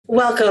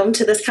Welcome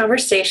to this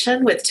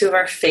conversation with two of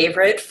our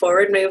favorite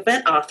forward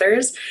movement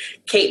authors,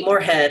 Kate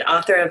Moorhead,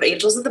 author of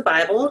Angels of the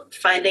Bible,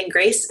 Finding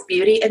Grace,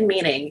 Beauty, and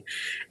Meaning,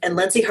 and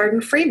Lindsay Harden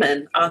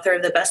Freeman, author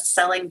of the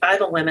best-selling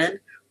Bible Women,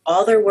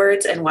 All Their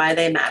Words and Why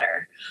They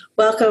Matter.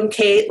 Welcome,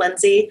 Kate,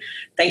 Lindsay.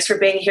 Thanks for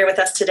being here with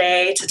us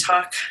today to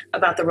talk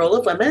about the role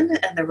of women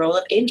and the role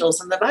of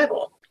angels in the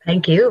Bible.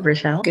 Thank you,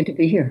 Rochelle. Good to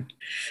be here.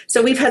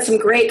 So we've had some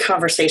great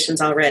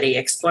conversations already,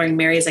 exploring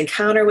Mary's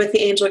encounter with the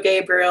angel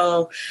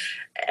Gabriel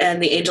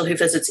and the angel who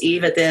visits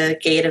Eve at the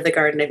gate of the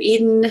Garden of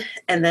Eden.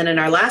 And then in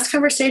our last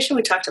conversation,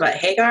 we talked about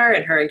Hagar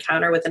and her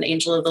encounter with an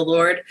angel of the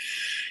Lord.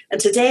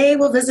 And today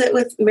we'll visit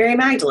with Mary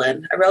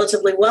Magdalene, a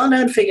relatively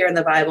well-known figure in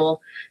the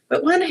Bible,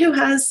 but one who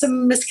has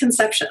some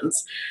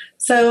misconceptions.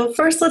 So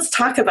first, let's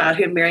talk about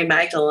who Mary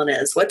Magdalene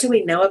is. What do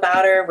we know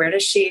about her? Where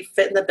does she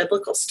fit in the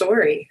biblical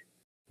story?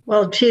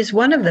 Well, she's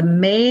one of the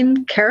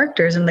main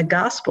characters in the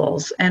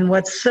Gospels. And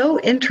what's so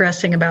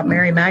interesting about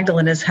Mary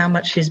Magdalene is how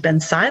much she's been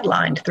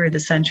sidelined through the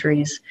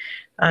centuries.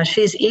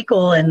 She's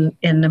equal in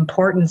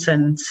importance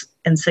and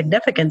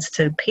significance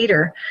to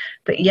Peter,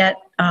 but yet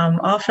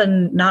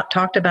often not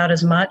talked about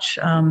as much.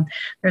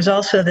 There's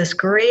also this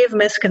grave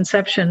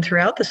misconception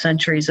throughout the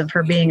centuries of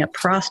her being a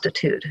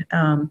prostitute.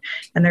 And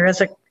there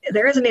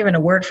isn't even a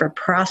word for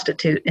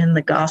prostitute in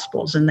the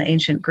Gospels in the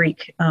ancient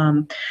Greek.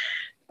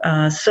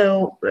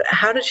 So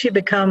how did she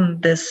become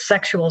this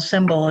sexual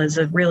symbol is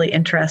a really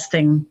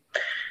interesting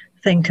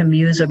thing to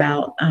muse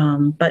about.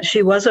 But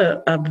she was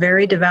a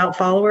very devout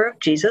follower of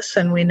Jesus,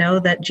 and we know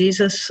that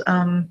Jesus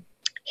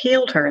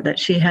healed her, that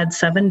she had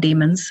 7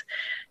 demons,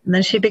 and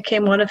then she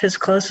became one of his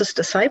closest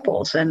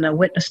disciples and a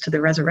witness to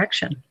the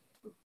resurrection.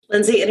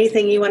 Lindsay,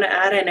 anything you want to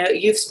add? I know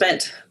you've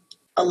spent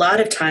a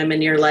lot of time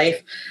in your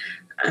life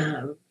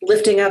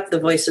lifting up the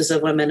voices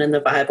of women in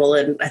the Bible.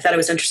 And I thought it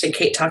was interesting.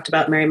 Kate talked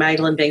about Mary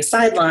Magdalene being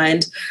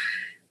sidelined.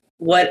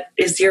 What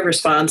is your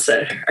response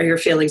or your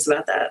feelings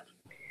about that?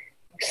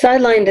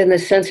 Sidelined in the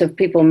sense of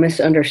people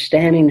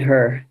misunderstanding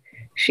her.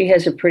 She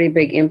has a pretty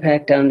big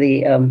impact on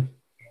the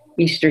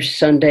Easter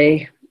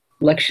Sunday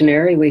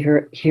lectionary. We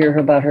hear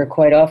about her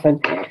quite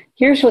often.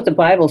 Here's what the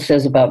Bible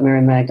says about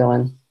Mary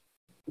Magdalene.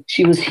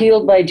 She was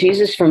healed by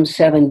Jesus from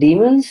 7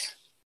 demons.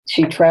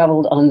 She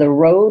traveled on the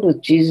road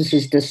with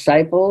Jesus'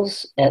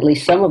 disciples at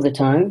least some of the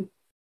time.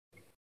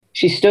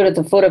 She stood at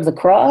the foot of the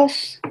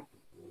cross.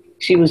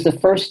 She was the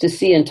first to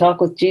see and talk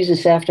with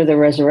Jesus after the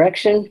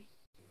resurrection,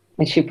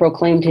 and she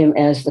proclaimed him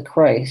as the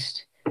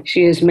Christ.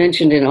 She is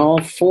mentioned in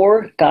all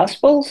 4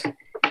 Gospels.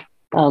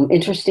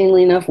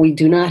 Interestingly enough, we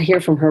do not hear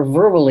from her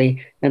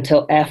verbally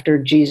until after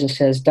Jesus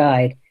has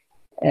died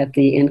at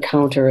the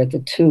encounter at the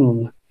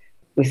tomb.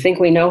 We think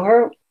we know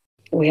her.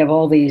 We have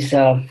all these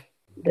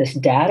this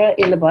data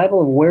in the Bible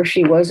of where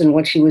she was and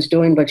what she was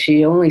doing, but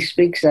she only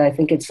speaks, I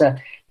think it's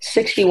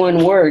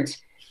 61 words.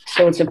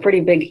 So it's a pretty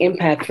big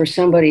impact for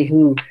somebody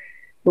who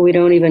we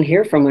don't even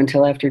hear from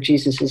until after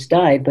Jesus has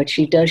died, but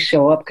she does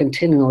show up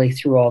continually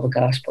through all the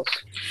Gospels.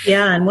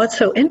 Yeah, and what's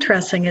so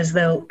interesting is,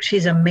 though,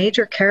 she's a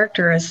major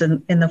character as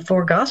in the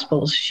 4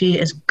 Gospels. She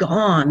is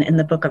gone in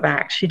the book of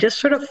Acts. She just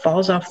sort of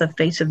falls off the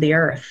face of the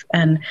earth,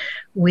 and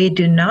we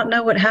do not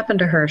know what happened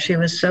to her. She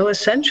was so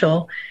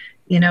essential,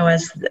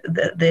 as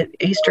the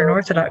Eastern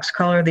Orthodox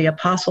call her the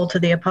apostle to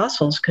the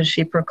apostles, because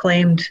she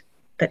proclaimed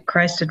that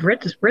Christ had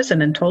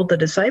risen and told the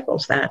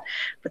disciples that.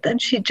 But then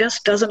she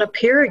just doesn't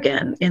appear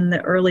again in the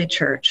early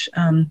church.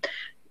 And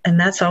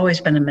that's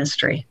always been a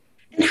mystery.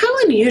 And how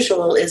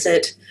unusual is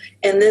it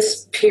in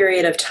this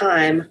period of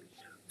time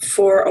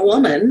for a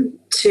woman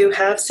to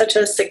have such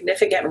a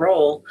significant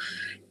role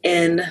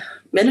in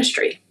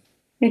ministry?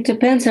 It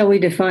depends how we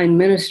define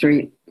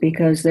ministry,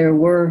 because there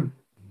were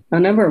a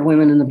number of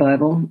women in the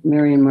Bible,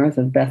 Mary and Martha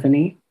of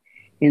Bethany,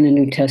 in the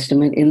New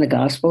Testament, in the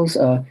Gospels,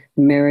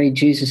 Mary,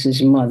 Jesus'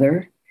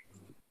 mother,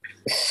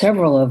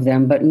 several of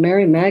them. But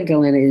Mary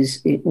Magdalene is,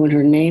 when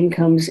her name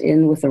comes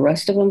in with the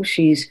rest of them,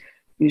 she's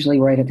usually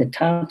right at the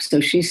top.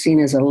 So she's seen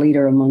as a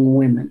leader among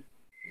women.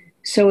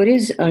 So it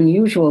is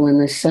unusual in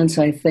the sense,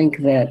 I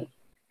think, that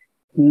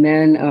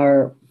men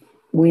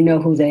we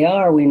know who they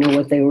are, we know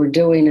what they were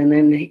doing, and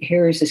then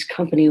here is this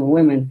company of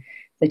women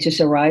that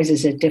just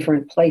arises at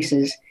different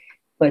places,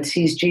 but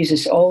sees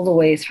Jesus all the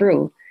way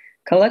through,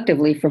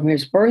 collectively from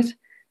his birth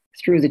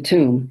through the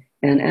tomb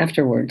and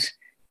afterwards.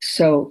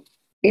 So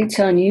it's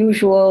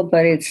unusual,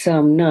 but it's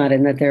not,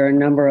 in that there are a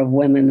number of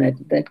women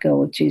that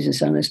go with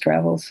Jesus on his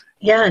travels.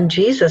 Yeah, and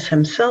Jesus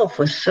himself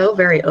was so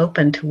very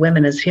open to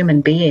women as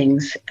human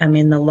beings. I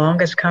mean, the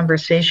longest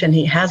conversation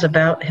he has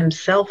about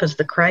himself as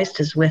the Christ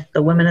is with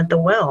the women at the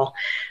well.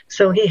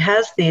 So he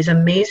has these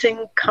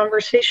amazing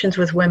conversations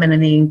with women,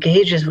 and he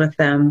engages with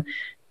them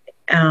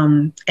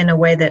in a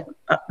way that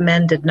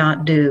men did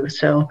not do.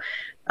 So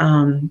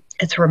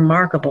it's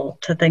remarkable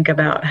to think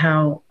about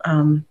how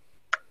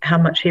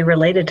much he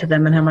related to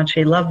them and how much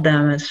he loved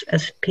them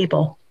as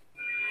people.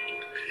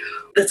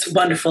 That's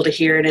wonderful to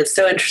hear. And it's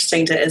so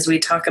interesting as we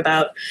talk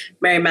about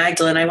Mary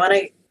Magdalene, I want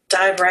to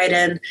dive right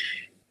in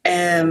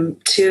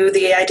to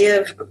the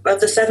idea of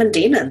the 7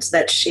 demons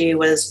that she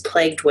was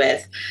plagued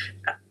with.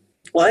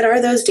 what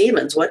are those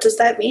demons? What does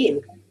that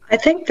mean? I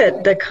think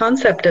that the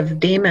concept of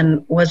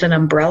demon was an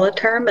umbrella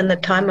term in the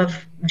time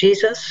of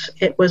Jesus.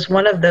 It was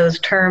one of those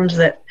terms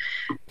that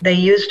they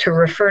used to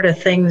refer to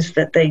things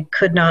that they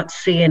could not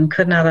see and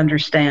could not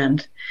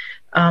understand.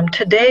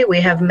 Today,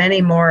 we have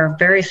many more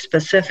very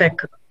specific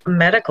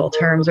medical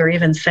terms or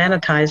even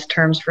sanitized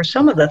terms for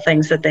some of the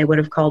things that they would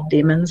have called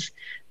demons,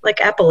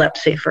 like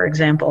epilepsy, for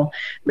example.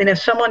 I mean, if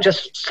someone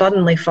just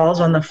suddenly falls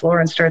on the floor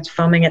and starts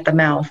foaming at the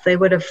mouth, they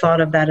would have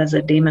thought of that as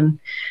a demon.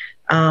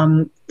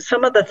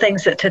 Some of the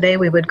things that today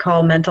we would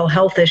call mental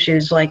health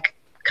issues, like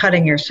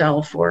cutting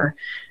yourself or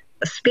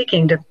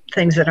speaking to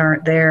things that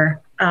aren't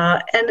there.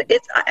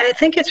 I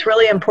think it's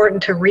really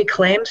important to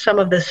reclaim some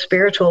of this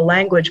spiritual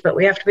language, but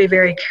we have to be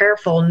very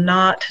careful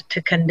not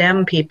to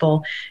condemn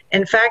people.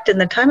 In fact, in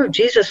the time of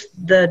Jesus,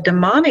 the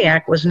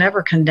demoniac was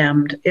never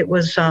condemned. It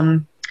was,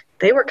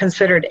 they were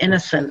considered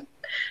innocent.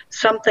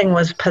 Something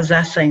was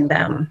possessing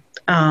them.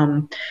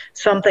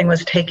 Something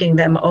was taking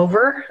them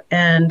over,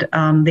 and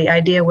the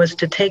idea was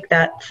to take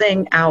that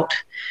thing out.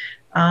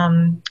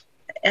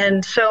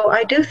 And so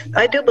I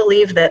do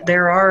believe that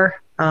there are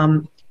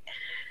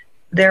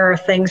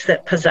things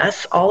that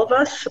possess all of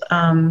us.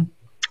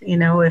 You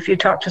know, if you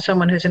talk to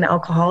someone who's an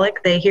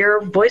alcoholic, they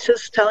hear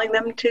voices telling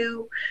them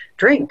to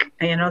drink.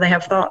 You know, they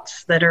have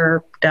thoughts that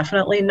are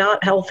definitely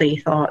not healthy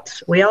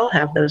thoughts. We all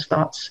have those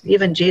thoughts.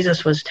 Even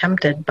Jesus was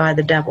tempted by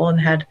the devil and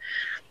had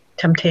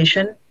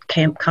temptation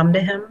come to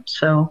him.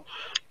 So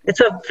it's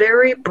a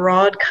very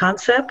broad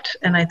concept,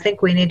 and I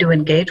think we need to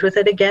engage with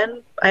it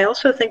again. I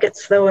also think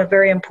it's, though,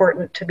 very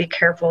important to be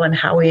careful in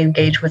how we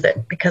engage with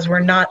it, because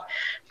we're not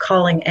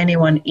calling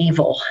anyone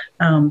evil.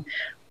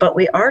 But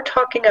we are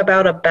talking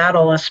about a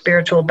battle, a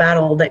spiritual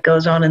battle that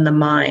goes on in the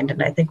mind,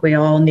 and I think we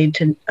all need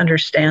to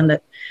understand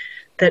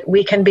that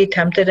we can be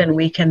tempted and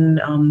we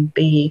can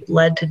be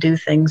led to do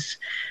things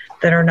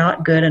that are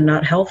not good and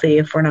not healthy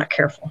if we're not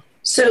careful.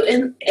 So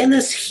in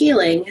this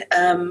healing,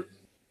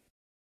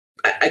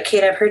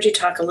 Kate, I've heard you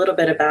talk a little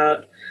bit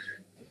about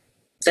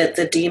that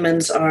the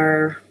demons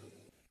are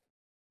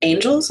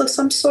angels of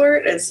some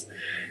sort.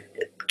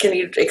 Can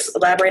you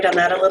elaborate on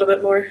that a little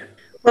bit more?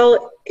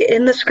 Well,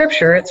 in the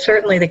scripture, it's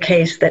certainly the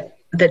case that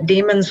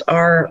demons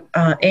are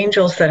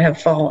angels that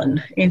have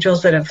fallen,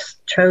 angels that have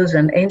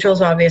chosen.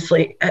 Angels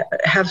obviously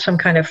have some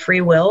kind of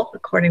free will,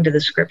 according to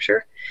the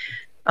scripture.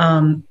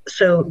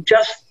 So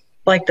just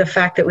like the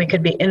fact that we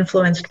could be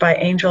influenced by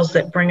angels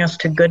that bring us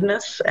to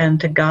goodness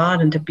and to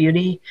God and to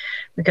beauty,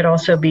 we could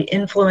also be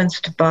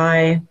influenced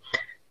by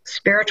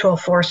spiritual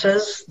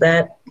forces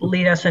that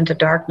lead us into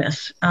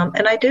darkness.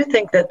 And I do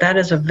think that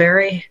is a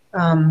very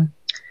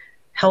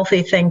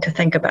healthy thing to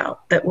think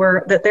about,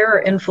 that there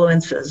are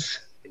influences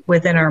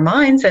within our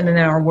minds and in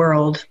our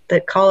world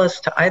that call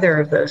us to either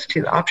of those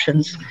two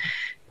options.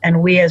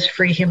 And we as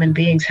free human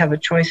beings have a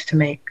choice to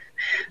make.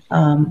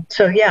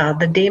 So yeah,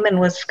 the demon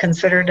was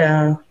considered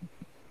a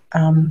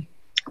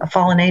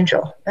fallen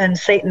angel, and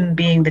Satan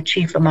being the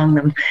chief among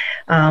them.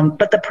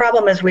 But the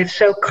problem is we've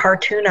so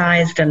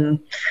cartoonized and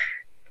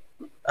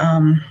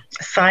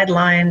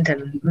sidelined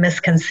and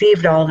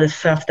misconceived all this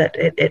stuff that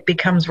it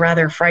becomes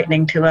rather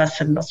frightening to us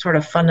and sort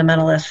of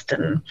fundamentalist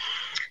and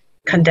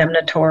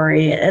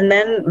condemnatory. And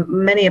then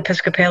many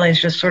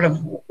Episcopalians just sort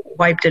of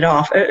wiped it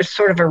off,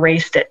 sort of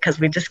erased it, because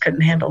we just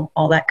couldn't handle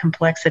all that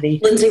complexity.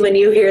 Lindsay, when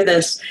you hear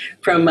this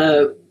from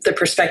the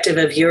perspective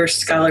of your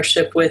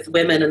scholarship with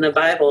women in the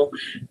Bible,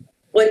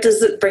 what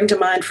does it bring to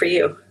mind for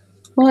you?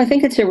 Well, I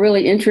think it's a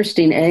really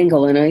interesting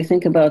angle, and I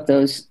think about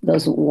those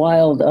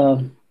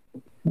wild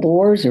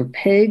boars or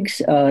pigs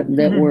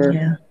that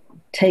were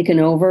taken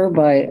over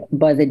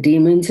by the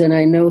demons. And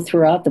I know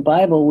throughout the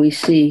Bible we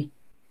see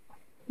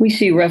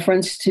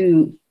reference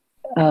to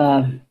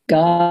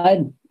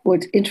God.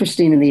 What's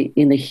interesting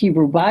in the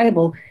Hebrew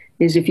Bible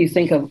is if you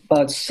think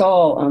about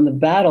Saul on the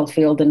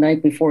battlefield the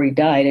night before he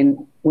died,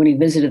 and when he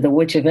visited the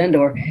witch of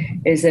Endor,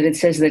 is that it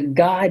says that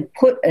God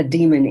put a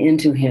demon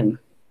into him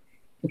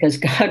because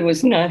God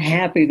was not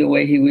happy the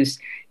way he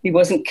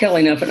wasn't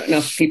killing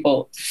enough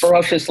people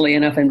ferociously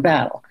enough in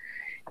battle.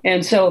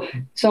 And so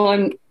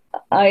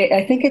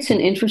I think it's an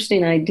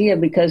interesting idea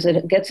because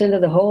it gets into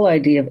the whole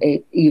idea of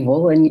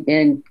evil.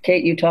 And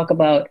Kate, you talk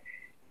about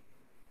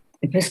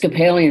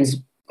Episcopalians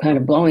kind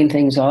of blowing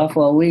things off.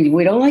 Well,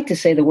 we don't like to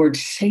say the word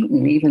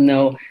Satan, even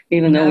though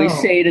we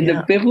say it in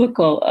the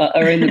biblical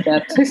or in the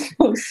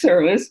baptismal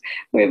service,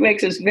 where it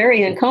makes us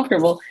very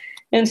uncomfortable.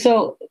 And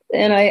so,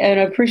 and I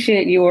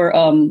appreciate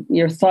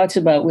your thoughts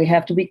about we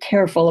have to be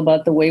careful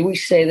about the way we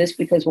say this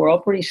because we're all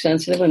pretty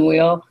sensitive, and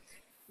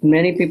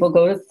many people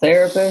go to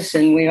therapists,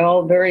 and we're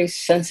all very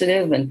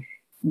sensitive.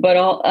 But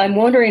I'm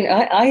wondering,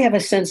 I have a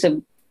sense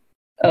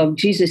of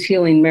Jesus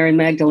healing Mary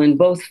Magdalene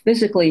both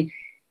physically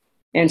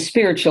and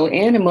spiritually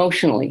and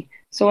emotionally.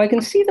 So I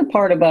can see the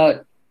part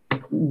about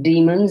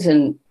demons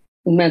and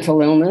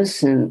mental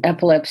illness and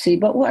epilepsy,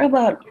 but what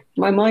about,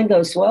 my mind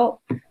goes,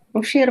 well,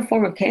 she had a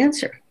form of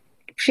cancer.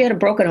 She had a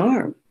broken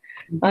arm.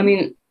 I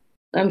mean,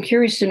 I'm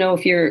curious to know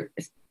if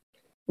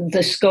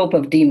the scope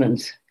of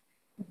demons.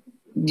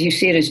 do you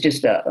see it as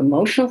just an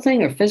emotional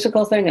thing or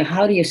physical thing? Or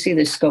how do you see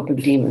the scope of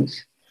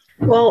demons?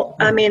 Well,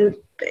 I mean,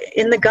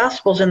 in the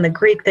Gospels, in the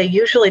Greek, they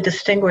usually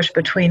distinguish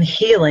between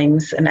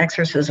healings and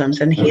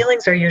exorcisms, and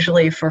healings are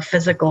usually for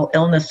physical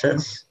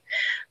illnesses.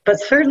 But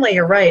certainly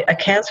you're right, a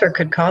cancer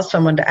could cause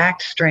someone to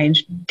act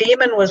strange.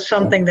 Demon was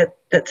something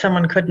that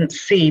someone couldn't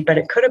see, but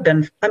it could have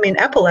been, I mean,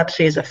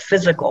 epilepsy is a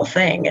physical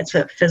thing. It's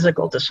a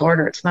physical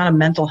disorder. It's not a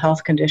mental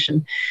health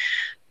condition.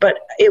 But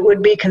it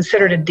would be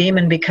considered a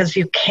demon because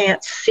you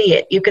can't see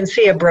it. You can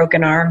see a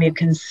broken arm, you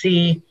can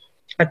see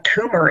a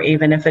tumor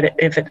even if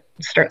it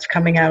starts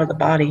coming out of the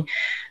body.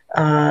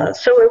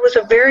 So it was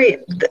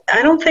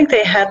I don't think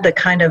they had the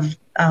kind of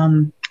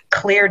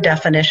clear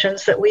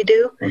definitions that we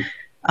do.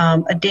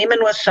 A demon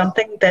was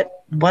something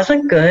that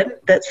wasn't good,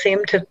 that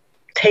seemed to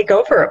take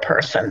over a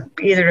person,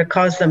 either to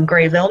cause them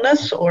grave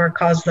illness or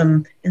cause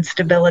them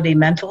instability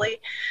mentally.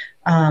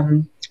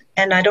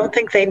 And I don't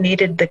think they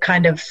needed the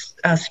kind of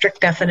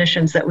strict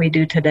definitions that we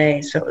do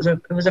today. So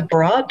it was a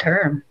broad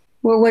term.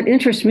 Well, what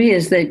interests me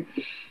is that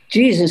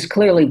Jesus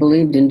clearly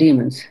believed in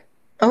demons.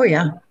 Oh,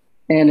 yeah.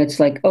 And it's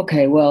like,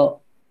 okay,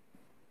 well,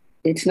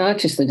 it's not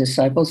just the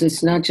disciples.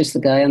 It's not just the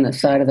guy on the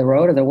side of the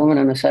road or the woman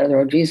on the side of the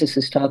road. Jesus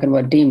is talking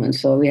about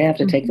demons, so we have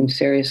to take them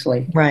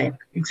seriously. Right,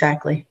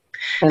 exactly.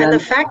 And the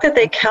fact that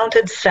they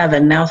counted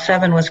 7, now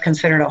 7 was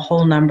considered a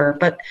whole number,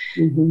 but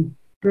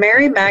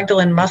Mary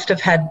Magdalene must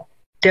have had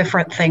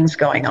different things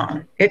going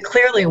on. It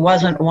clearly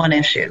wasn't one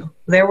issue.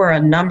 There were a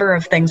number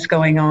of things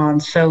going on,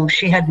 so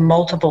she had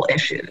multiple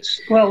issues.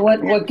 Well,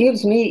 what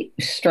gives me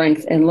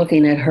strength in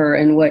looking at her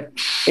and what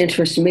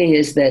interests me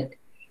is that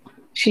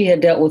she had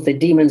dealt with the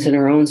demons in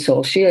her own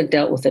soul. She had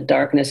dealt with the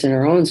darkness in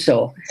her own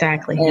soul.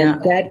 Exactly.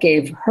 And that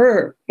gave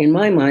her, in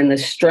my mind, the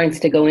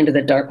strength to go into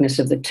the darkness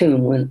of the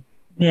tomb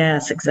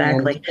Yes,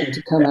 exactly. And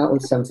to come out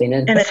with something.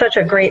 And it's such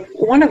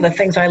one of the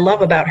things I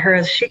love about her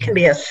is she can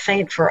be a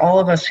saint for all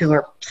of us who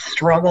are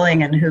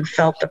struggling and who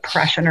felt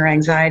depression or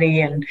anxiety,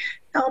 and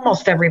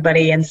almost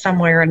everybody in some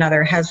way or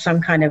another has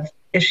some kind of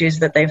issues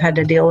that they've had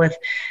to deal with.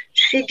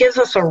 She gives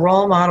us a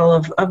role model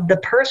of the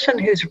person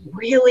who's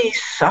really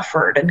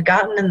suffered and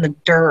gotten in the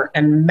dirt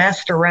and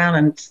messed around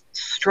and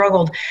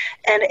struggled.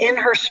 And in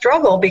her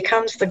struggle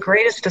becomes the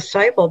greatest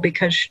disciple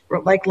because,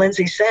 like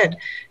Lindsay said,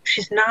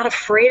 she's not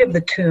afraid of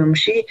the tomb.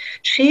 She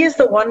is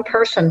the one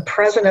person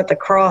present at the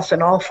cross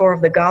in all 4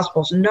 of the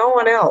Gospels. No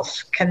one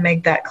else can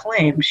make that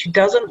claim. She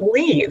doesn't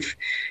leave.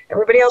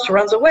 Everybody else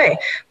runs away.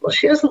 Well,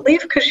 she doesn't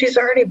leave because she's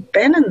already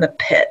been in the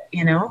pit,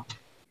 you know?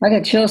 I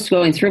got chills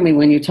going through me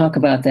when you talk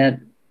about that,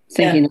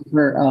 thinking of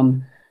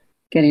her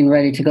getting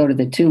ready to go to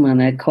the tomb on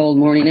that cold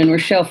morning. And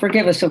Rochelle,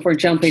 forgive us if we're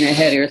jumping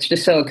ahead here. It's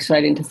just so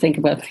exciting to think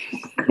about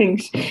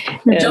things.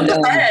 Jump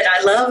ahead.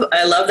 I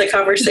love the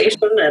conversation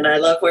and I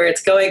love where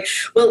it's going.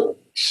 Well,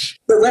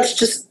 let's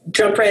just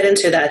jump right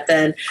into that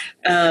then.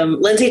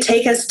 Lindsay,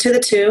 take us to the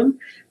tomb.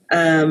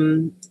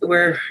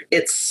 Where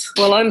it's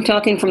I'm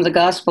talking from the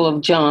Gospel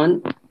of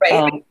John,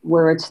 right.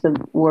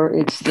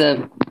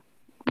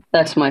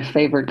 That's my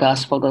favorite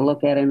gospel to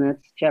look at, and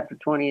that's chapter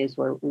 20 is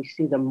where we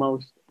see the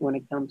most when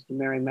it comes to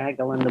Mary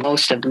Magdalene, the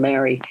most of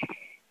Mary.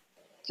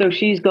 So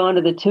she's gone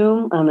to the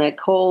tomb on that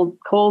cold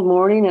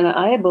morning, and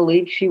I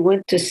believe she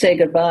went to say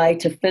goodbye,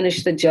 to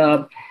finish the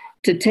job,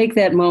 to take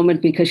that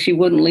moment because she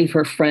wouldn't leave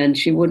her friend.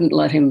 She wouldn't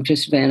let him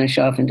just vanish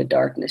off into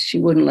darkness. She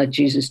wouldn't let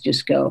Jesus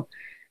just go.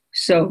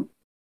 So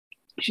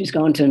she's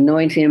gone to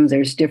anoint him.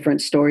 There's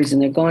different stories,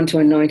 and they're gone to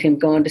anoint him,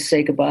 gone to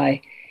say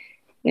goodbye.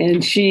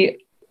 And she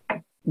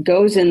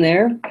goes in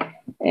there,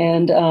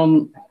 and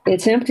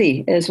it's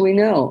empty, as we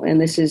know.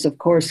 And this is, of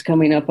course,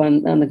 coming up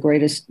on the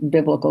greatest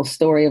biblical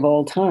story of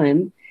all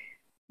time.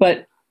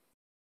 But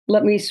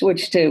let me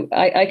switch to,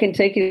 I can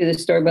take you to the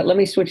story, but let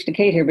me switch to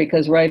Kate here,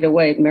 because right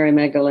away, Mary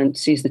Magdalene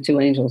sees the 2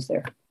 angels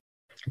there.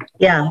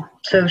 Yeah,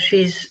 so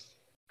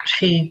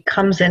she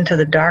comes into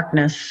the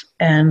darkness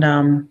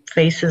and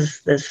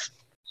faces this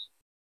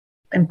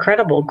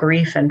incredible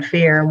grief and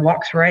fear,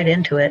 walks right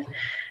into it.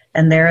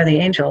 And there are the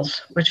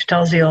angels, which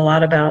tells you a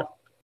lot about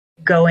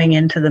going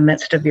into the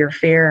midst of your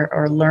fear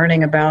or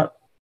learning about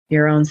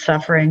your own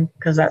suffering,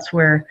 because that's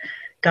where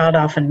God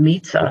often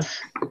meets us.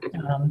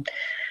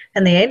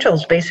 And the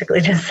angels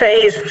basically just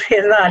say, he's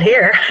not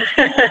here.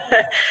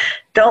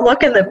 Don't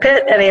look in the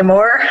pit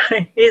anymore.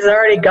 He's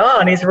already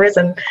gone. He's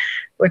risen,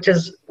 which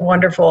is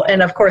wonderful.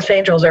 And of course,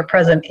 angels are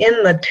present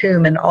in the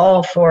tomb in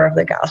all 4 of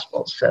the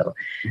Gospels. So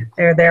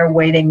they're there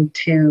waiting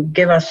to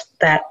give us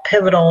that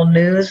pivotal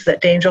news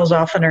that angels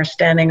often are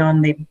standing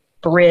on the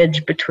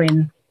bridge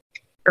between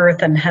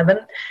earth and heaven.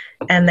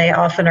 And they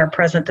often are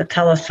present to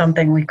tell us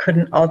something we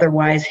couldn't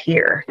otherwise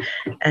hear.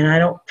 And I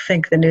don't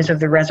think the news of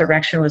the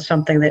resurrection was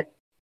something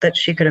that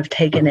she could have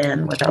taken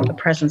in without the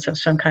presence of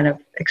some kind of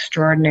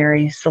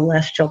extraordinary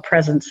celestial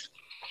presence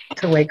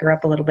to wake her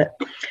up a little bit.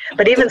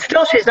 But even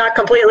still, she's not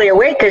completely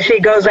awake because she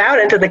goes out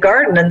into the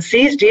garden and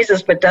sees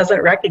Jesus but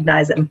doesn't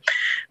recognize him,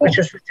 which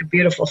is such a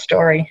beautiful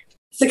story.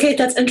 So, Kate,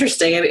 that's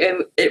interesting.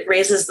 It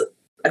raises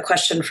a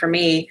question for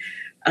me.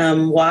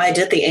 Why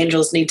did the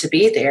angels need to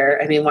be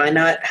there? I mean, why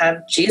not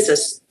have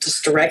Jesus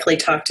just directly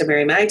talk to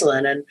Mary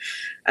Magdalene? And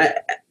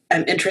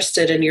I'm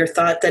interested in your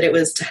thought that it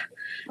was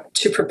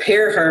to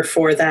prepare her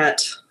for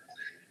that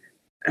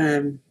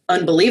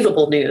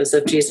unbelievable news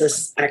of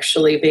Jesus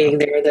actually being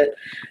there, that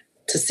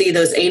to see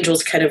those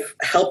angels kind of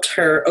helped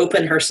her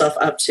open herself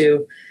up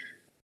to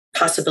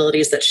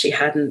possibilities that she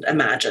hadn't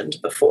imagined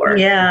before.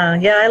 Yeah.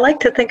 I like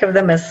to think of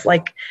them as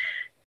like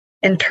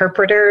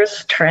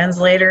interpreters,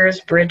 translators,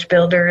 bridge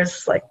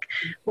builders. Like,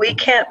 we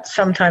can't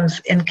sometimes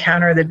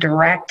encounter the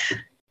direct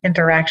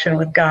interaction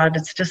with God.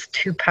 It's just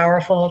too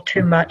powerful,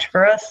 too much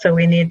for us. So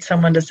we need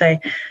someone to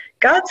say,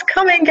 God's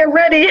coming, get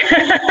ready.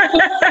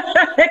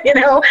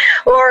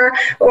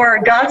 Or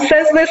God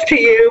says this to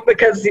you,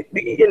 because,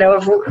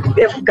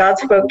 if God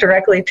spoke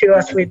directly to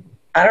us, we'd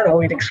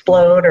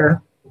explode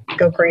or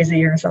go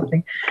crazy or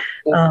something.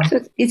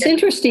 So it's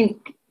interesting.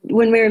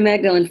 When Mary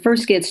Magdalene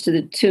first gets to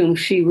the tomb,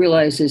 she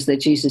realizes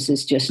that Jesus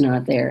is just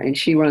not there, and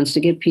she runs to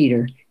get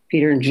Peter.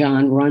 Peter and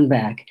John run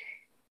back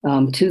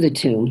to the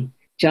tomb.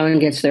 John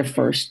gets there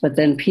first, but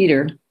then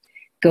Peter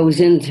goes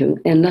into,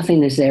 and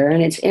nothing is there,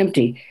 and it's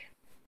empty.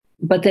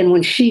 But then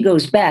when she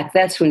goes back,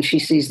 that's when she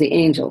sees the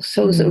angels.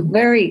 So it's a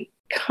very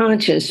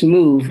conscious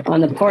move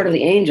on the part of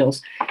the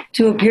angels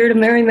to appear to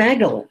Mary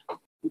Magdalene,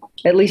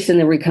 at least in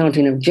the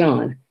recounting of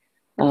John,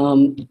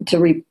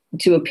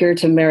 to appear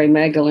to Mary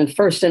Magdalene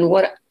first. And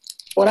what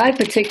I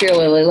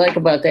particularly like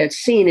about that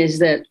scene is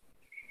that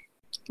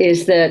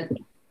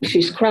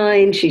she's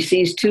crying. She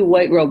sees two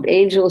white-robed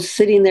angels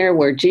sitting there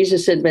where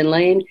Jesus had been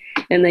laying,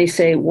 and they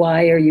say,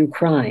 "Why are you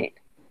crying?"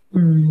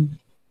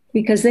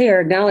 Because they are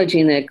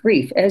acknowledging that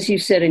grief. As you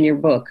said in your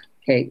book,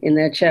 Kate, in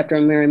that chapter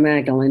on Mary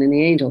Magdalene and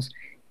the angels,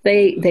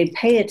 they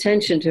pay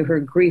attention to her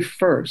grief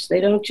first. They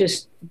don't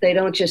just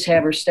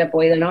have her step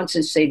away. They don't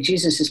just say,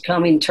 "Jesus is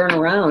coming, turn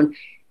around."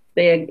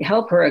 They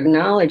help her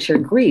acknowledge her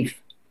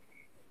grief.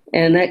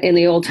 And that in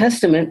the Old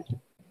Testament,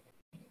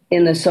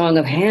 in the Song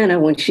of Hannah,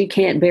 when she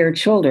can't bear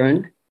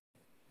children,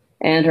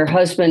 and her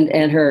husband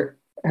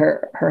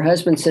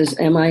says,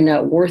 "Am I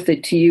not worth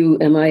it to you?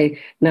 Am I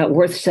not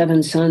worth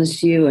 7 sons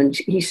to you?" And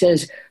he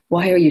says,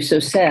 "Why are you so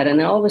sad?"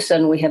 And all of a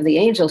sudden we have the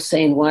angels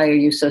saying, "Why are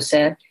you so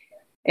sad?"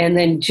 And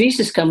then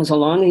Jesus comes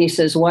along and he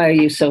says, "Why are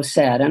you so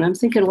sad?" And I'm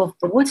thinking, well,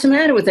 what's the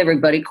matter with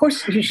everybody? Of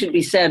course you should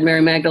be sad,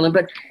 Mary Magdalene.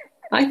 But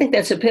I think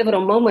that's a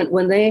pivotal moment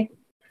when they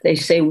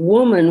say,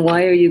 "Woman,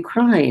 why are you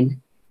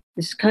crying?"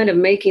 It's kind of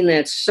making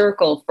that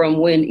circle from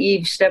when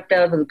Eve stepped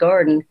out of the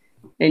garden.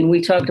 And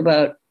we talked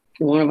about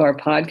in one of our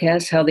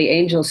podcasts how the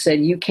angel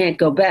said, "You can't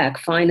go back,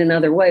 find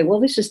another way." Well,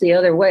 this is the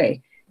other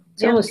way.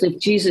 It's almost like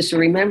Jesus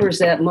remembers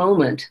that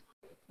moment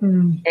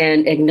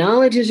and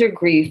acknowledges her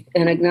grief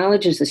and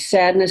acknowledges the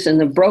sadness and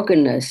the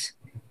brokenness.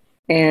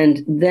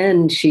 And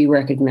then she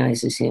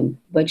recognizes him.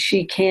 But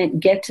she can't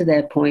get to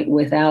that point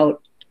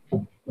without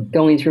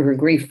going through her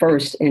grief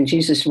first. And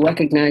Jesus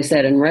recognized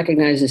that and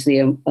recognizes the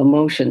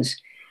emotions.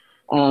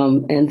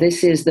 And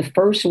this is the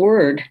first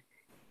word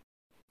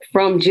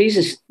from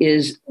Jesus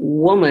is,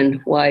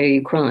 "Woman, why are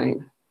you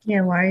crying?"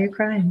 Yeah, why are you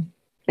crying?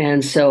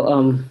 And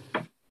so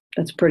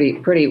that's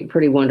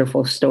pretty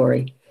wonderful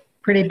story.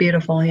 Pretty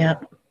beautiful, yeah.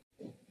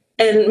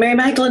 And Mary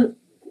Magdalene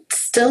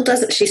still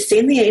doesn't, she's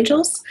seen the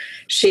angels.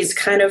 She's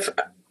kind of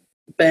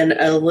been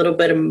a little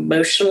bit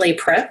emotionally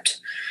prepped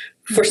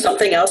for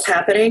something else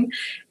happening.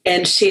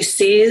 And she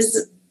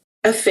sees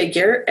a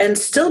figure and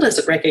still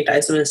doesn't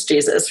recognize him as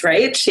Jesus,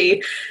 right?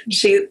 She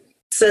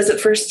says at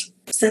first,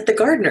 "Is that the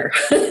gardener?"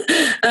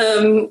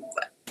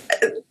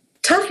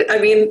 Tough. I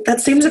mean,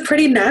 that seems a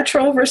pretty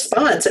natural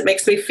response. It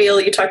makes me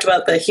feel, you talked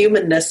about the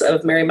humanness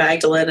of Mary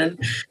Magdalene, and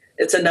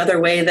it's another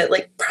way that,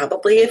 like,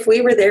 probably if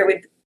we were there,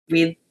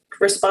 we'd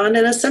respond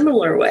in a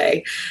similar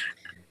way.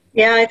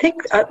 Yeah, I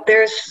think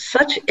there's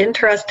such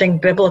interesting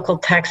biblical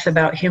texts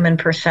about human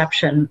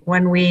perception.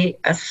 When we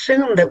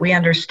assume that we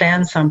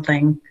understand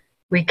something,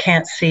 we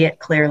can't see it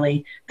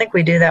clearly. I think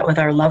we do that with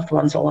our loved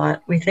ones a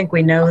lot. We think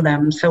we know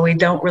them, so we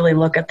don't really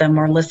look at them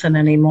or listen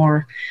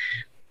anymore.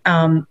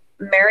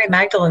 Mary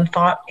Magdalene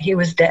thought he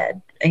was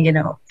dead,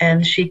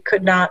 and she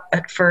could not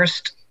at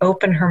first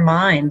open her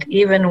mind,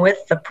 even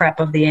with the prep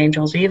of the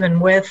angels, even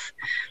with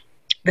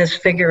this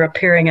figure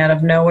appearing out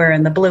of nowhere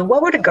in the blue.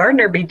 What would a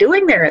gardener be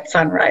doing there at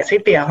sunrise?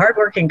 He'd be a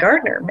hardworking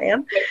gardener,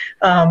 man.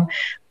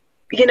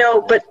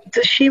 But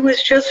she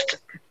was just,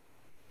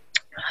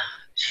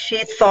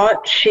 she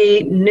thought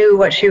she knew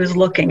what she was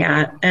looking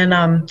at. And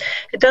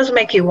it does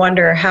make you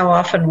wonder how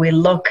often we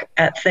look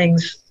at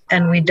things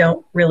and we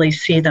don't really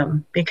see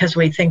them because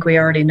we think we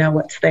already know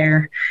what's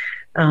there.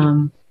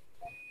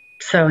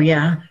 So,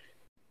 yeah.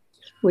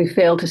 We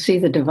fail to see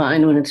the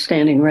divine when it's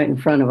standing right in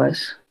front of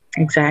us.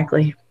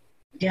 Exactly.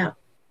 Yeah.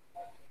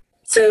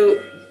 So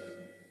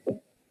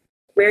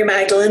Mary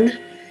Magdalene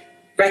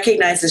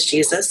recognizes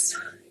Jesus,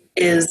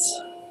 is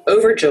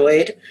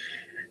overjoyed.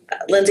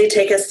 Lindsay,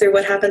 take us through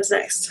what happens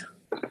next.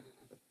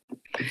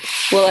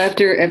 Well,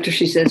 after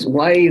she says,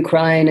 "Why are you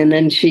crying?" And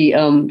then she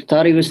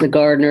thought he was the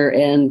gardener,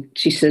 and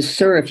she says,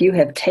 "Sir, if you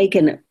have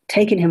taken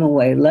him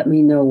away, let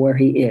me know where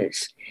he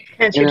is."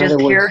 And you just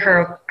hear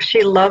her,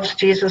 she loves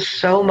Jesus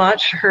so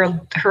much.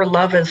 Her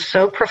love is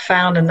so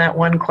profound in that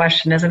one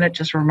question. Isn't it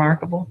just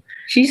remarkable?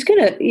 She's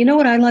gonna, you know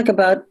what I like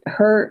about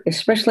her,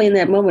 especially in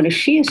that moment, is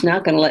she is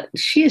not gonna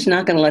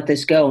let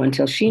this go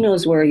until she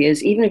knows where he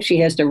is, even if she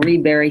has to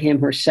rebury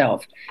him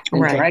herself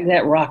and drag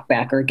that rock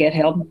back or get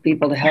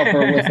people to help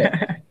her with it.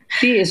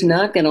 She is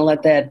not gonna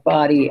let that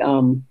body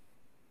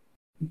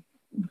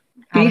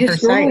be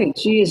destroyed.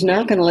 She is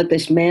not gonna let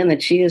this man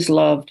that she has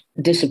loved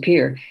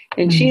disappear.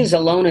 And she is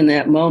alone in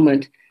that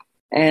moment.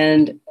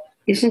 And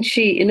isn't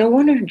she, no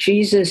wonder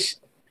Jesus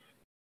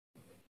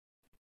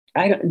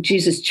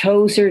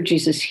chose her,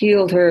 Jesus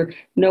healed her.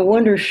 No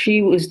wonder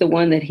she was the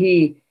one that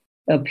he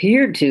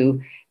appeared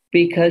to,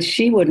 because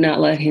she would not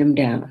let him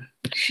down.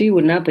 She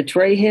would not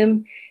betray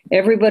him.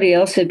 Everybody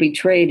else had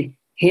betrayed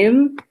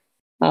him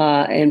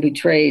and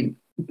betrayed.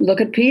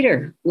 Look at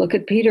Peter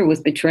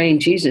with betraying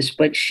Jesus.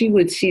 But she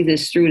would see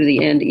this through to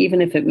the end,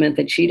 even if it meant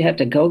that she'd have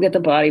to go get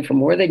the body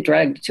from where they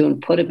dragged it to and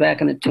put it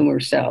back in the tomb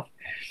herself.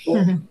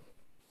 Mm-hmm.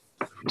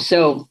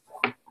 So,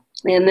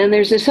 and then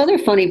there's this other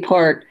funny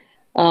part,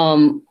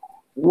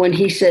 when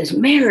he says,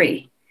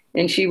 Mary,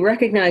 and she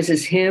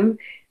recognizes him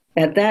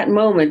at that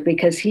moment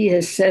because he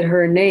has said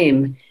her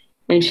name,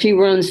 and she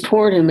runs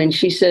toward him and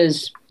she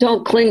says,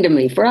 don't cling to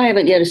me, for I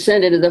haven't yet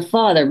ascended to the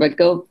Father, but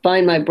go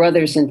find my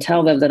brothers and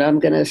tell them that I'm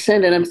going to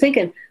ascend. And I'm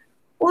thinking,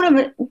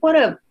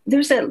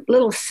 there's that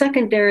little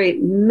secondary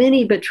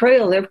mini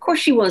betrayal there. Of course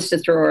she wants to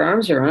throw her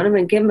arms around him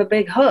and give him a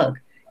big hug,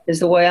 is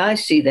the way I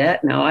see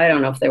that. Now, I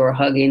don't know if they were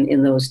hugging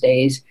in those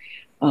days.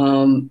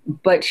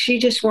 But she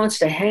just wants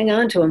to hang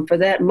on to him for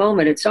that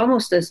moment. It's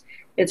almost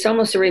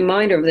a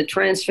reminder of the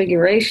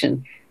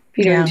transfiguration.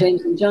 Peter and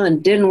James and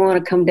John didn't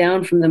want to come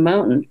down from the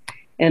mountain.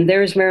 And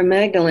there's Mary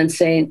Magdalene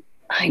saying,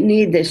 I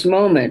need this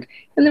moment.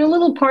 And then a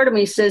little part of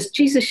me says,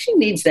 Jesus, she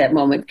needs that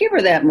moment. Give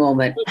her that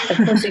moment. Of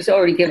course, he's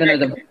already given her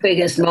the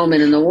biggest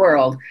moment in the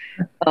world.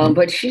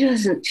 But she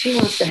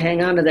wants to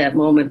hang on to that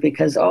moment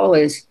because all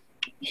is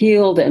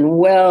healed and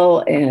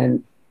well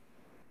and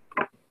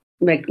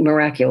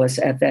miraculous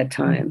at that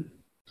time.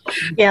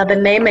 Yeah, the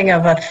naming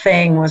of a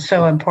thing was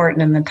so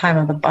important in the time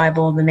of the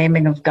Bible, the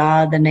naming of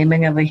God, the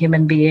naming of a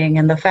human being,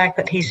 and the fact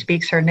that he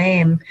speaks her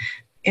name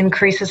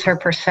increases her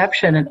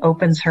perception, it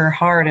opens her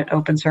heart, it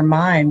opens her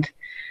mind.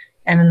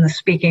 And in the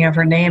speaking of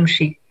her name,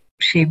 she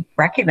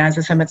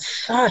recognizes him.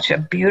 It's such a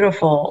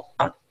beautiful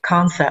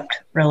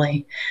concept,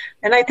 really.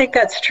 And I think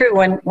that's true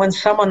when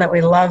someone that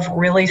we love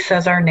really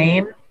says our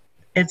name.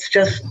 It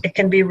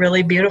can be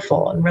really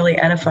beautiful and really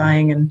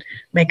edifying and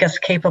make us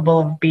capable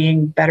of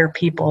being better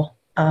people.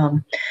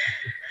 And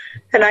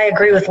I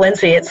agree with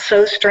Lindsay. It's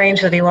so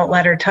strange that he won't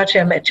let her touch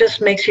him. It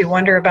just makes you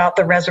wonder about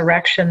the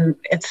resurrection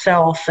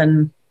itself.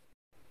 And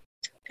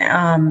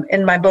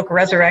in my book,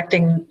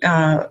 Resurrecting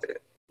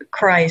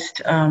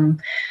Christ,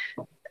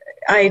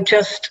 I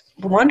just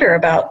wonder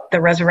about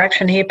the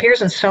resurrection. He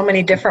appears in so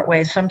many different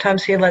ways.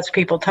 Sometimes he lets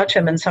people touch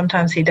him and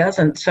sometimes he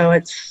doesn't. So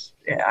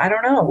I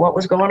don't know what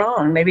was going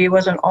on. Maybe he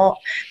was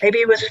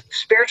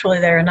spiritually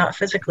there and not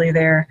physically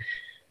there.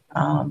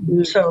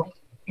 So,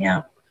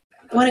 yeah.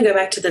 I want to go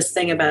back to this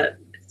thing about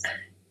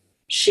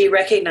she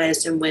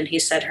recognized him when he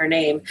said her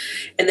name,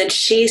 and then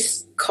she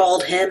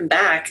called him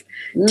back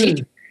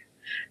teacher.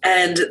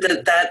 And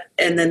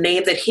and the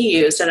name that he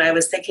used. And I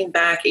was thinking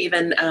back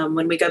even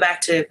when we go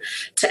back to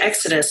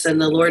Exodus, and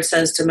the Lord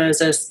says to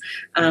Moses,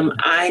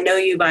 I know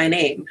you by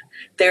name.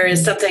 There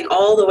is something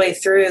all the way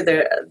through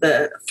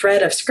the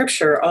thread of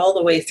Scripture, all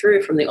the way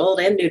through from the Old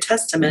and New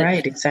Testament.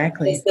 Right,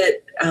 exactly. Is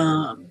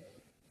that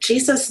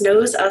Jesus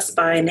knows us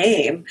by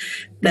name,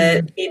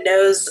 that he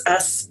knows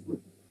us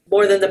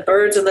more than the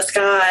birds in the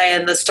sky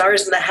and the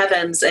stars in the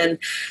heavens, and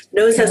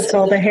knows us.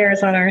 All the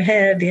hairs on our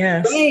head,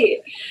 yes.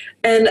 Right.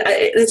 And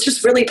it's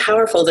just really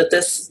powerful that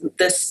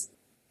this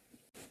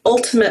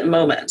ultimate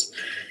moment,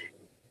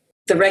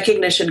 the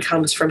recognition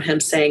comes from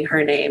him saying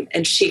her name,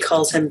 and she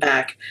calls him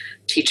back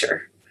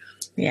teacher.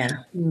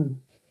 Yeah.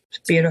 It's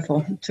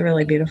beautiful. It's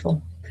really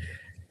beautiful.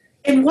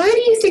 And why do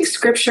you think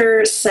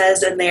Scripture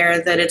says in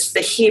there that it's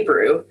the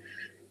Hebrew,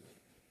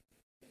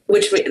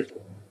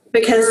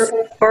 because...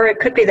 Or it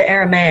could be the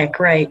Aramaic,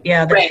 right?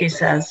 Yeah, that she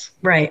says.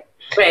 Right.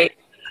 Right.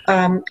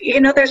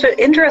 There's an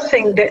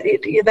interesting,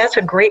 that's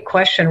a great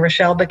question,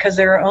 Rochelle, because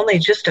there are only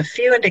just a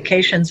few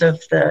indications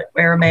of the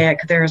Aramaic.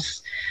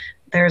 There's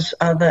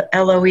the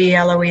Eloi,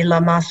 Eloi,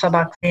 lama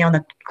sabachthani on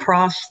the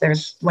cross.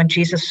 There's when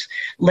Jesus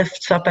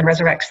lifts up and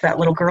resurrects that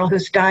little girl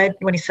who's died,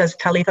 when he says,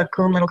 Talitha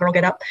kum, little girl,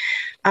 get up.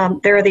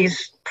 There are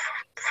these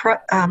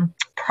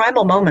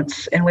primal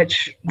moments in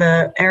which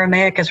the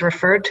Aramaic is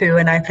referred to,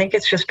 and I think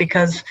it's just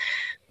because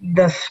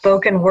the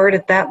spoken word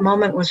at that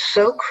moment was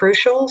so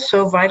crucial,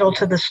 so vital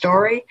to the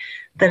story,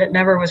 that it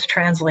never was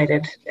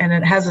translated, and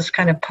it has this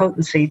kind of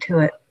potency to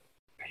it.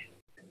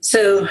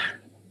 So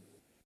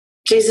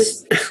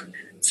Jesus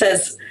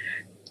says,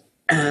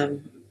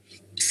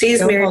 sees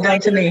don't Mary. Hold on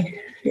to me.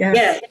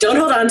 Yeah, don't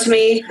hold on to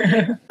me.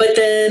 But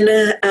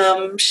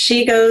then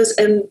she goes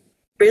and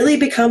really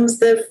becomes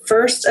the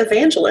first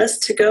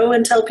evangelist to go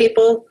and tell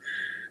people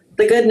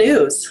the good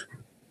news.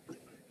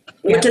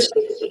 What does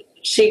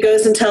she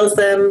goes and tells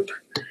them,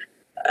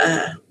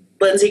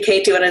 Lindsay,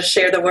 Kate, do you want to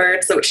share the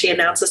words that she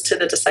announces to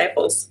the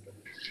disciples?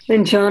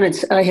 And John,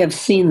 it's, I have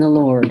seen the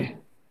Lord.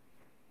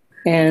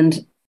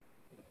 And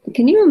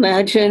can you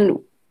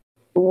imagine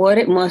what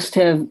it must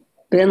have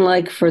been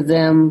like for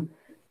them?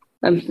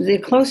 The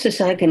closest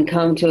I can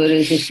come to it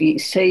is if you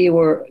say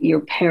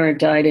your parent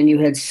died and you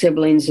had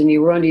siblings and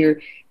you run to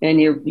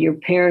your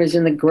parent is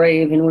in the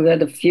grave and we've had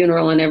the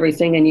funeral and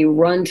everything, and you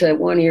run to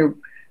one of your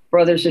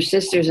brothers or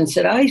sisters and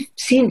said, I've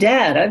seen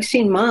Dad, I've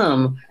seen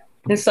Mom.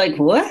 And it's like,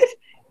 what?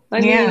 I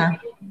mean,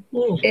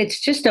 it's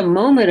just a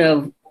moment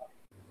of,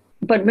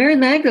 but Mary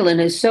Magdalene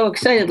is so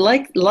excited,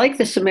 like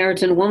the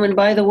Samaritan woman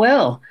by the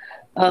well.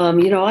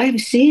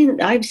 I've seen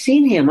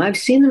him. I've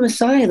seen the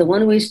Messiah, the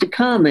one who is to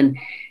come, and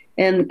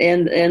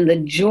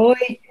the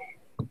joy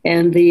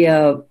and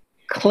the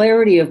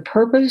clarity of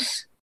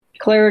purpose,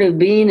 clarity of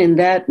being in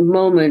that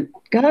moment.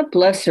 God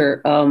bless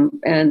her.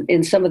 And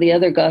in some of the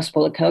other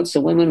gospel accounts, the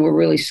women were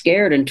really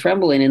scared and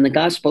trembling. In the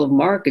Gospel of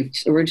Mark,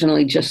 it's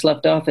originally just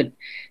left off at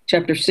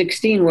chapter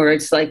 16, where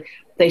it's like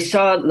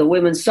the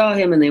women saw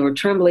him and they were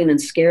trembling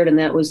and scared, and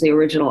that was the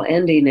original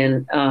ending.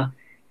 And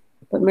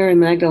but Mary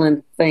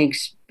Magdalene,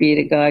 thanks be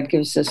to God,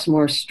 gives us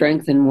more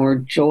strength and more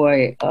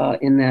joy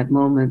in that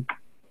moment.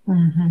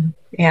 Mm-hmm.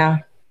 Yeah,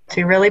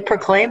 she really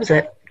proclaims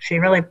it. She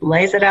really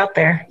lays it out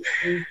there.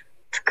 Mm-hmm.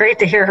 It's great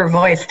to hear her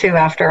voice, too,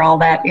 after all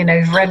that. You know,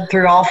 you've read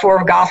through all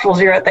 4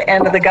 Gospels. You're at the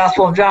end of the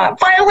Gospel of John.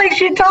 Finally,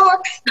 she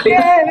talks.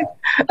 Yay!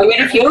 I mean,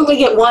 if you only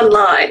get one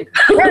line.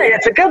 Right,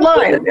 it's a good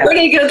line. It's a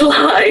pretty good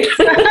line.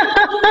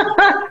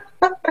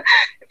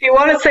 If you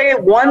want to say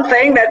one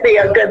thing, that'd be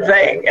a good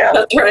thing. Yeah.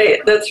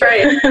 That's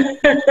right.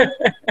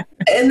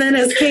 And then,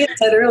 as Kate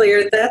said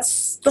earlier,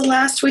 that's the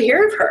last we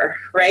hear of her,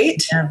 right?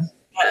 Yeah.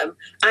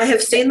 I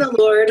have seen the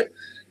Lord,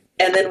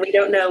 and then we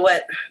don't know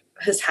what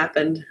has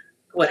happened.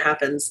 What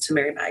happens to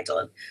Mary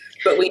Magdalene,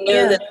 but we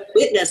know that the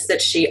witness that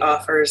she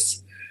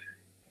offers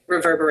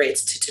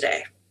reverberates to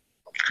today.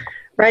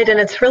 Right, and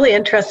it's really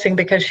interesting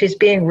because she's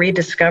being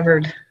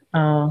rediscovered,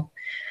 and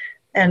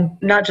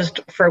not just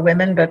for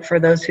women, but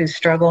for those who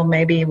struggle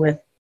maybe with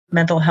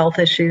mental health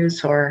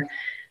issues or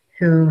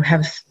who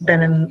have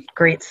been in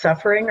great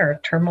suffering or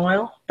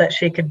turmoil, that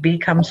she could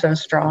become so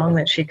strong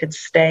that she could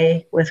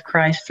stay with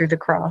Christ through the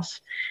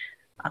cross.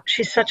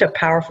 She's such a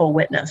powerful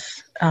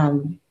witness.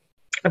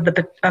 Of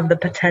the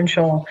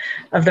potential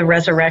of the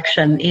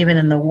resurrection, even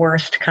in the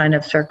worst kind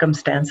of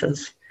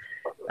circumstances.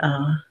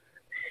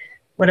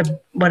 What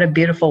a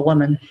beautiful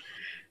woman.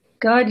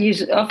 God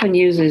often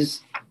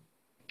uses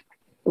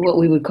what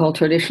we would call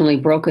traditionally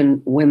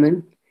broken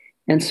women,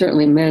 and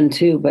certainly men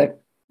too,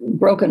 but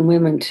broken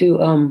women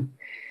to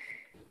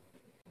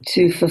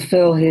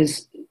fulfill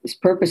his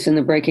purpose in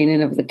the breaking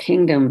in of the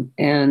kingdom.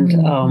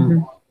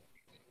 And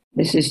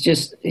this is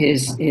just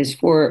his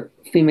 4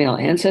 female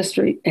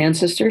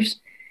ancestors.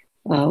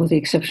 With the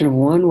exception of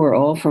one, were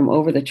all from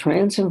over the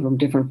transom, from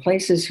different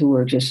places, who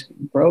were just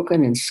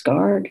broken and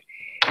scarred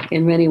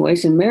in many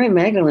ways. And Mary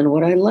Magdalene,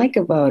 what I like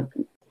about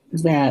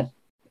that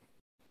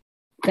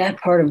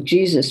part of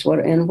Jesus, what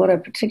I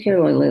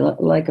particularly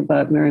like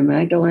about Mary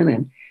Magdalene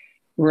and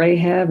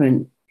Rahab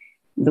and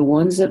the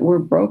ones that were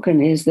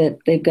broken, is that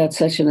they've got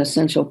such an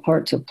essential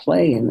part to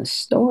play in the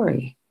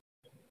story.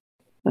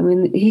 I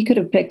mean, he could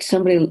have picked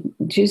somebody.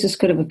 Jesus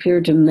could have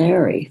appeared to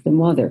Mary,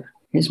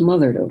 his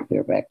mother, to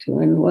appear back to.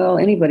 And, well,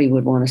 anybody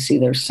would want to see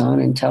their son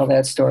and tell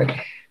that story.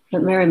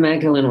 But Mary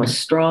Magdalene was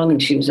strong,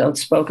 and she was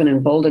outspoken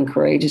and bold and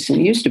courageous,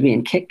 and used to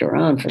being kicked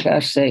around, for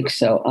gosh sake.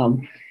 So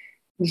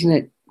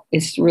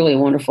it's really a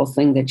wonderful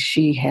thing that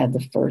she had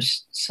the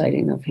first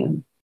sighting of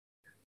him.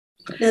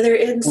 Now, there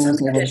is some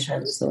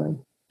traditions.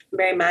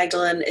 Mary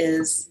Magdalene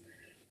is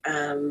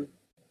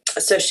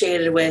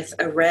associated with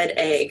a red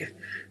egg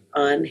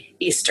on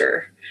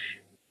Easter.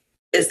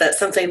 Is that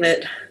something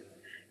that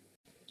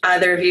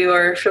either of you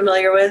are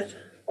familiar with?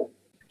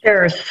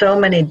 There are so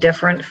many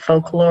different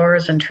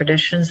folklores and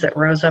traditions that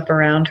rose up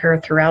around her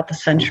throughout the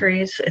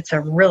centuries. It's a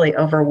really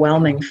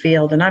overwhelming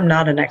field, and I'm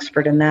not an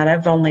expert in that.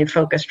 I've only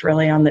focused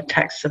really on the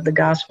texts of the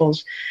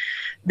Gospels.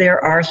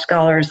 There are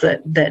scholars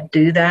that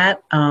do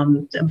that,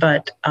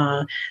 but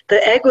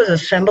the egg was a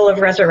symbol of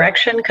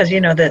resurrection, because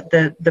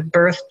the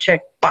birth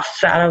chick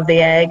busts out of the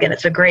egg, and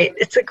it's a great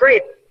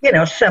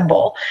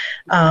symbol.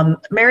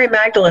 Mary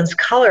Magdalene's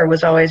color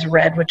was always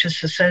red, which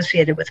is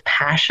associated with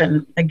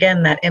passion.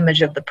 Again, that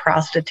image of the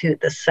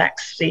prostitute, the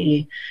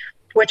sexy,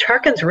 which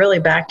harkens really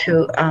back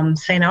to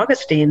St.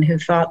 Augustine, who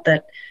thought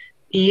that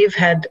Eve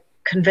had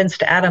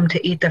convinced Adam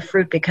to eat the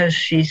fruit because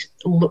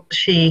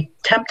she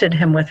tempted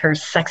him with her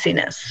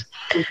sexiness,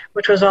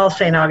 which was all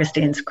St.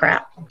 Augustine's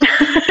crap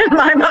in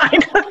my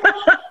mind.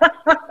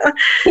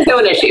 No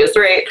issues,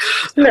 right?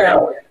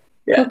 No.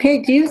 Yeah.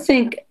 Okay, do you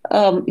think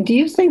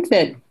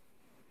that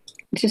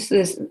just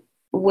this,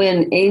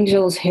 when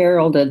angels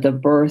heralded the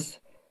birth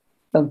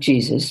of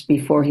Jesus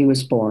before he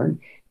was born,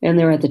 and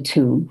they're at the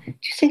tomb, do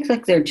you think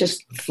like they're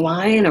just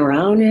flying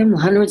around him,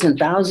 hundreds and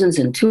thousands,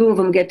 and 2 of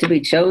them get to be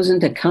chosen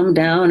to come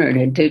down, or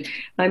do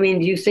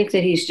you think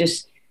that he's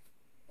just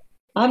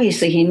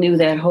obviously he knew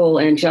that whole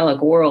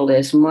angelic world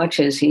as much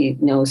as he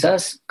knows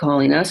us,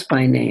 calling us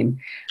by name.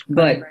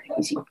 But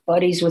is he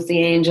buddies with the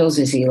angels?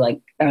 Is he like,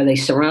 are they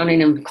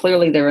surrounding him?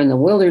 Clearly they're in the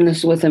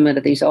wilderness with him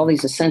at all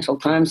these essential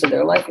times of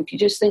their life. If you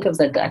just think of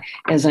that,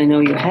 as I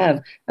know you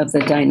have, of the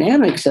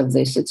dynamics of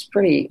this, it's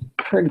pretty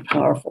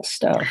powerful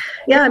stuff.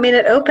 Yeah, I mean,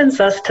 it opens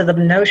us to the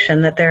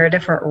notion that there are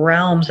different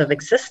realms of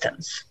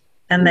existence,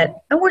 and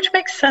which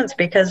makes sense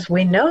because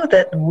we know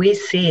that we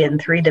see in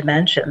 3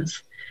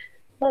 dimensions.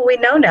 Well, we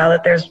know now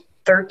that there's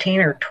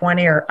 13 or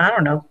 20 or I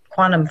don't know,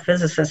 quantum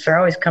physicists are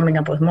always coming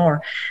up with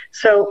more.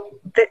 So,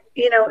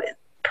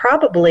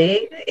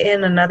 probably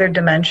in another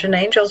dimension,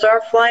 angels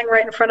are flying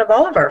right in front of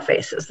all of our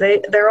faces.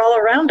 They're all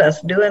around us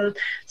doing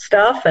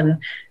stuff,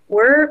 and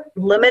we're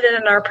limited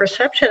in our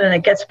perception. And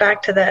it gets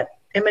back to that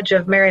image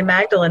of Mary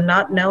Magdalene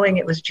not knowing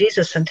it was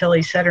Jesus until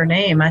he said her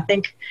name. I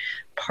think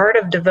part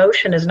of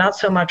devotion is not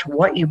so much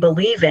what you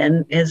believe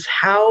in, is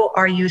how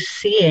are you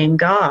seeing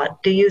God?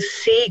 Do you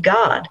see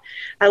God?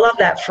 I love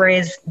that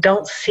phrase,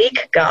 don't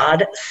seek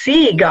God,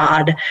 see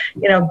God.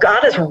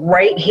 God is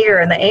right here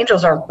and the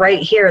angels are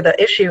right here. The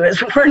issue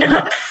is we're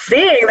not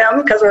seeing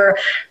them because we're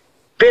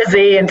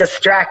busy and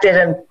distracted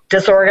and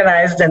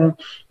disorganized and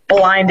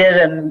blinded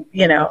and,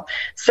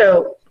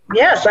 So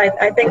yes,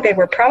 I think they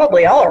were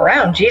probably all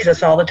around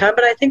Jesus all the time,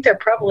 but I think they're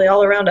probably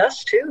all around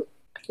us too.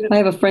 I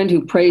have a friend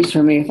who prays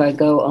for me if I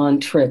go on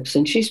trips,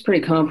 and she's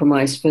pretty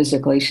compromised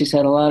physically. She's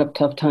had a lot of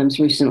tough times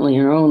recently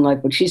in her own life,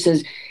 but she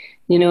says,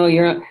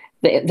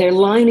 they're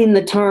lining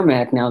the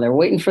tarmac now. They're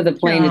waiting for the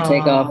plane to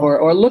take off,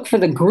 or look for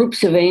the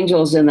groups of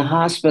angels in the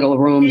hospital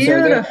rooms.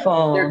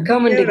 Beautiful. They're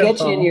coming to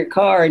get you in your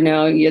car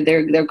now.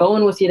 They're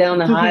going with you down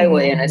the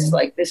highway, and it's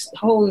like this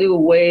whole new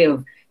way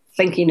of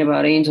thinking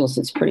about angels.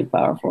 It's pretty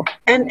powerful.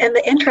 And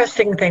the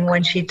interesting thing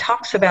when she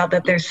talks about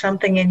that there's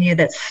something in you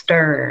that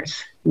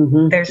stirs.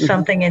 Mm-hmm. There's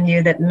something in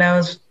you that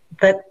knows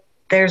that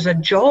there's a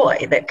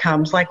joy that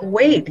comes like,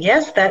 wait,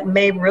 yes, that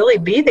may really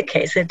be the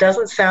case. It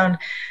doesn't sound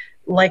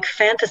like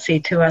fantasy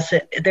to us.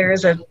 There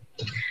is a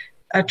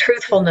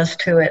truthfulness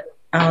to it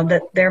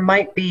that there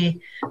might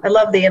be. I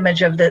love the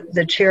image of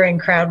the cheering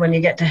crowd when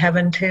you get to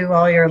heaven too.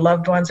 All your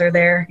loved ones are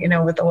there,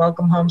 with the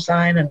welcome home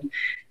sign. And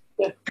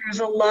there's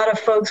a lot of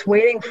folks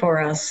waiting for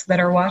us that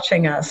are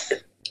watching us.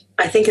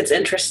 I think it's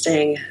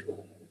interesting.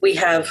 We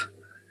have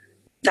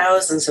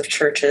thousands of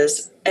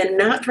churches and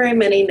not very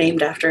many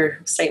named after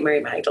St.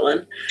 Mary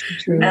Magdalene.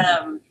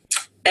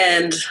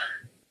 And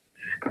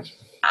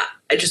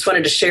I just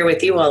wanted to share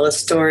with you all a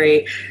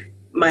story.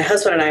 My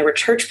husband and I were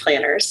church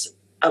planners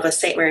of a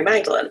St. Mary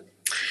Magdalene.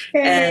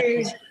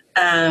 Hey.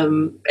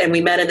 And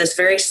we met in this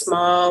very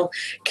small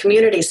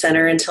community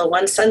center until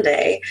one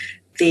Sunday,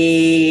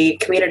 the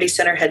community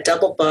center had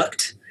double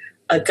booked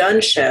a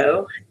gun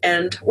show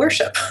and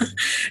worship.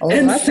 Oh,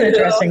 and that's an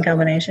interesting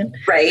combination.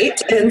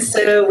 Right. And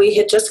so we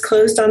had just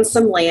closed on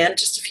some land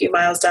just a few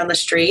miles down the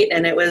street,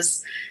 and it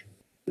was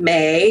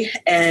May.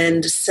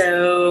 And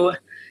so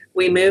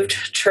we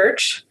moved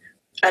church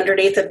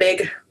underneath a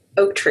big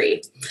oak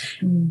tree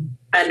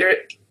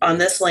on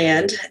this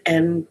land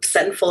and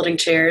set in folding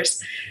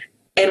chairs.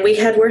 And we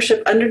had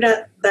worship under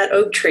that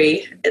oak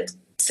tree at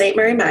St.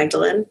 Mary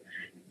Magdalene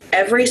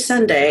every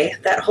Sunday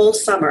that whole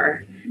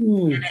summer.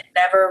 And it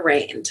never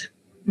rained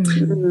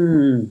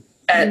from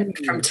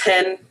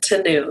 10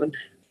 to noon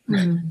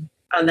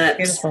on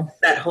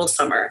that whole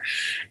summer.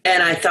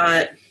 And I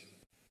thought,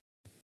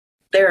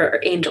 there are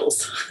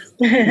angels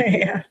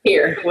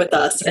here with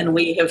us, and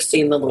we have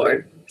seen the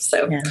Lord.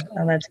 So,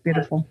 that's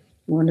beautiful.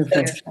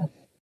 Wonderful.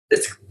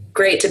 It's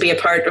great to be a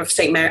part of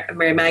St.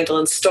 Mary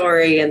Magdalene's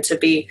story and to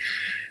be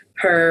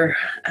her,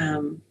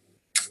 to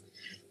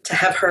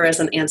have her as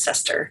an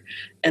ancestor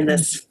in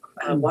this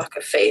walk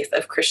of faith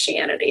of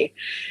Christianity.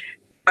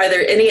 Are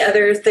there any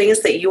other things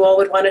that you all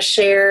would want to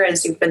share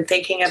as you've been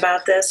thinking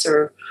about this,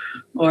 or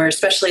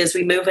especially as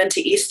we move into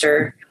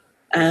Easter?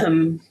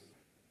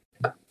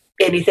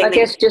 Anything? I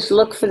guess just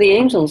look for the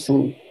angels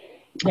and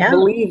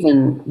believe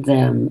in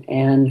them,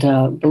 and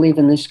believe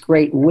in this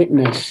great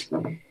witness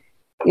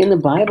in the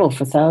Bible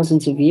for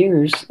thousands of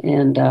years.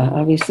 And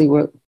obviously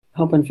we're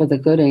hoping for the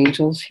good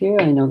angels here.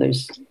 I know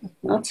there's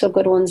not so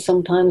good ones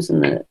sometimes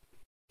in the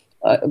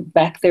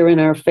back there in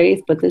our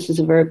faith, but this is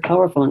a very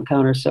powerful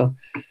encounter. So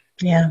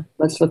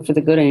let's look for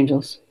the good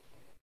angels.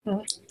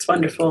 It's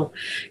wonderful.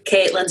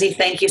 Kate, Lindsay,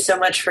 thank you so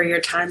much for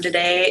your time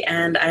today.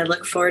 And I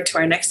look forward to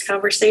our next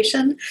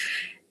conversation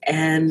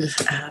and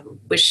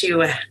wish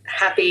you a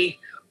happy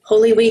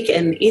Holy Week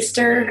and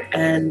Easter.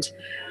 And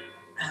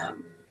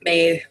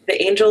may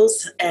the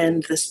angels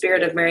and the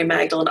spirit of Mary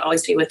Magdalene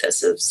always be with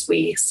us as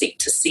we seek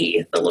to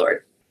see the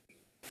Lord.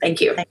 Thank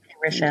you. Thank you,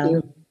 Rochelle.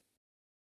 Thank you.